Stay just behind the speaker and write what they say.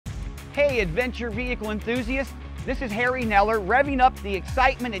Hey adventure vehicle enthusiasts, this is Harry Neller revving up the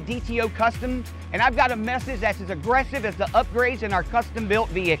excitement at DTO Customs, and I've got a message that's as aggressive as the upgrades in our custom built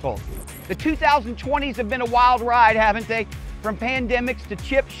vehicles. The 2020s have been a wild ride, haven't they? From pandemics to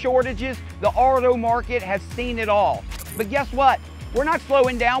chip shortages, the auto market has seen it all. But guess what? We're not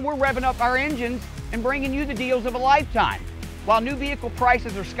slowing down, we're revving up our engines and bringing you the deals of a lifetime. While new vehicle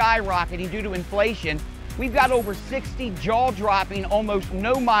prices are skyrocketing due to inflation, we've got over 60 jaw-dropping, almost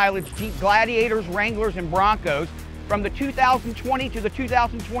no mileage Jeep Gladiators, Wranglers, and Broncos from the 2020 to the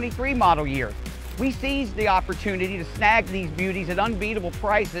 2023 model years. We seized the opportunity to snag these beauties at unbeatable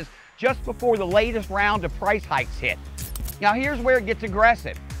prices just before the latest round of price hikes hit. Now here's where it gets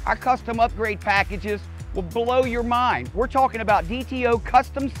aggressive. Our custom upgrade packages will blow your mind. We're talking about DTO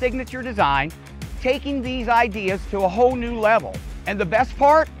custom signature design, taking these ideas to a whole new level. And the best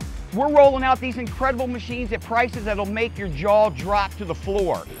part? We're rolling out these incredible machines at prices that'll make your jaw drop to the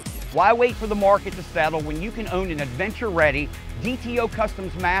floor. Why wait for the market to settle when you can own an adventure-ready DTO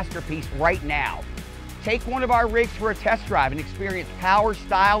Customs masterpiece right now? Take one of our rigs for a test drive and experience power,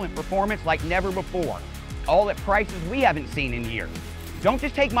 style, and performance like never before. All at prices we haven't seen in years. Don't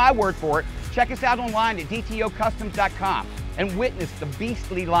just take my word for it. Check us out online at dtocustoms.com and witness the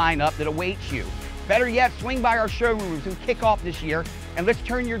beastly lineup that awaits you. Better yet, swing by our showrooms and kick off this year, and let's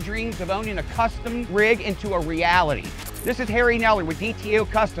turn your dreams of owning a custom rig into a reality. This is Harry Neller with DTO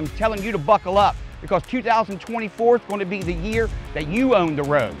Customs telling you to buckle up, because 2024 is going to be the year that you own the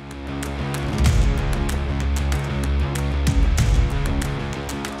road.